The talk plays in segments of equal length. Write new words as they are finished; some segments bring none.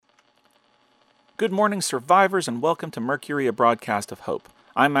Good morning, survivors, and welcome to Mercury, a broadcast of hope.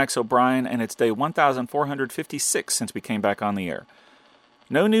 I'm Max O'Brien, and it's day 1456 since we came back on the air.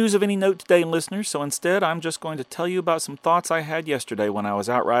 No news of any note today, listeners, so instead I'm just going to tell you about some thoughts I had yesterday when I was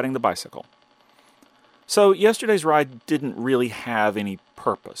out riding the bicycle. So, yesterday's ride didn't really have any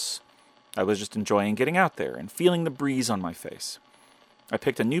purpose. I was just enjoying getting out there and feeling the breeze on my face. I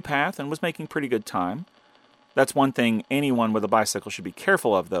picked a new path and was making pretty good time. That's one thing anyone with a bicycle should be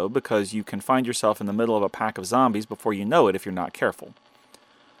careful of, though, because you can find yourself in the middle of a pack of zombies before you know it if you're not careful.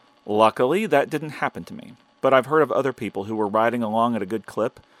 Luckily, that didn't happen to me, but I've heard of other people who were riding along at a good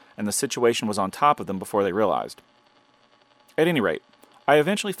clip, and the situation was on top of them before they realized. At any rate, I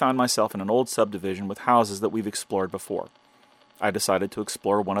eventually found myself in an old subdivision with houses that we've explored before. I decided to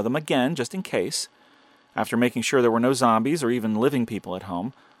explore one of them again, just in case. After making sure there were no zombies or even living people at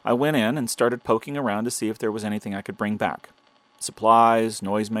home, I went in and started poking around to see if there was anything I could bring back. Supplies,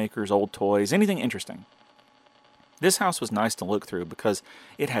 noisemakers, old toys, anything interesting. This house was nice to look through because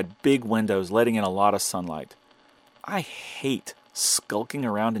it had big windows letting in a lot of sunlight. I hate skulking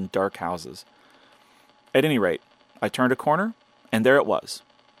around in dark houses. At any rate, I turned a corner, and there it was,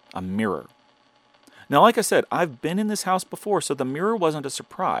 a mirror. Now, like I said, I've been in this house before, so the mirror wasn't a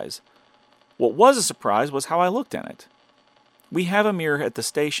surprise. What was a surprise was how I looked in it. We have a mirror at the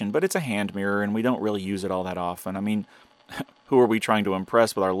station, but it's a hand mirror, and we don't really use it all that often. I mean, who are we trying to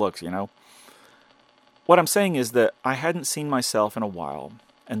impress with our looks, you know? What I'm saying is that I hadn't seen myself in a while,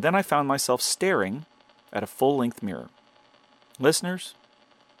 and then I found myself staring at a full-length mirror. Listeners,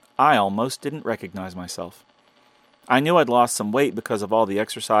 I almost didn't recognize myself. I knew I'd lost some weight because of all the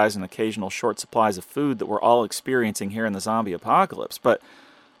exercise and occasional short supplies of food that we're all experiencing here in the zombie apocalypse, but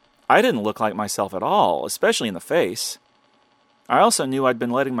I didn't look like myself at all, especially in the face. I also knew I'd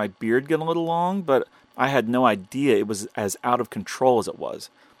been letting my beard get a little long, but I had no idea it was as out of control as it was.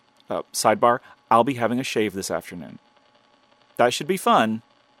 Sidebar, I'll be having a shave this afternoon. That should be fun,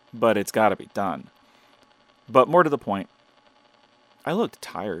 but it's got to be done. But more to the point, I looked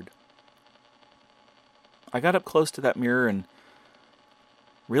tired. I got up close to that mirror and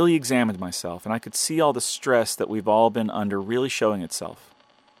really examined myself, and I could see all the stress that we've all been under really showing itself.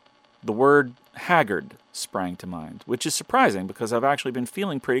 The word haggard sprang to mind, which is surprising because I've actually been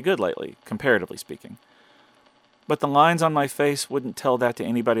feeling pretty good lately, comparatively speaking. But the lines on my face wouldn't tell that to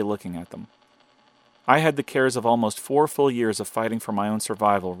anybody looking at them. I had the cares of almost 4 full years of fighting for my own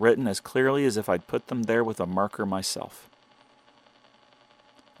survival written as clearly as if I'd put them there with a marker myself.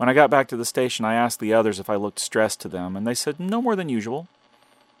 When I got back to the station, I asked the others if I looked stressed to them, and they said no more than usual.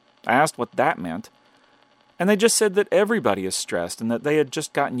 I asked what that meant, and they just said that everybody is stressed and that they had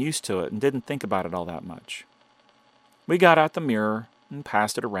just gotten used to it and didn't think about it all that much. We got out the mirror and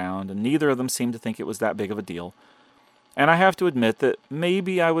passed it around, and neither of them seemed to think it was that big of a deal. And I have to admit that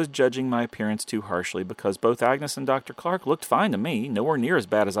maybe I was judging my appearance too harshly because both Agnes and Dr. Clark looked fine to me, nowhere near as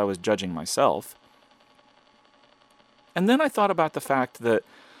bad as I was judging myself. And then I thought about the fact that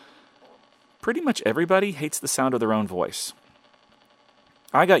pretty much everybody hates the sound of their own voice.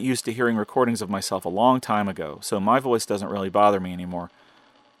 I got used to hearing recordings of myself a long time ago, so my voice doesn't really bother me anymore.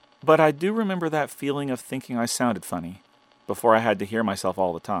 But I do remember that feeling of thinking I sounded funny before I had to hear myself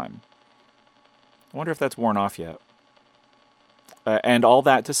all the time. I wonder if that's worn off yet. And all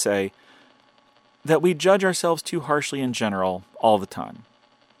that to say that we judge ourselves too harshly in general all the time.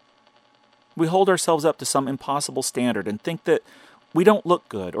 We hold ourselves up to some impossible standard and think that we don't look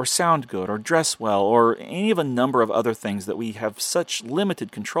good, or sound good, or dress well, or any of a number of other things that we have such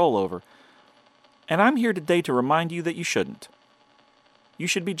limited control over. And I'm here today to remind you that you shouldn't. You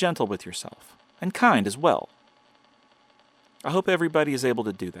should be gentle with yourself, and kind as well. I hope everybody is able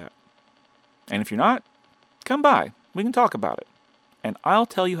to do that. And if you're not, come by. We can talk about it. And I'll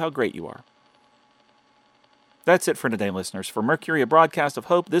tell you how great you are. That's it for today, listeners. For Mercury, a broadcast of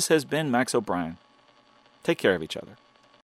hope, this has been Max O'Brien. Take care of each other.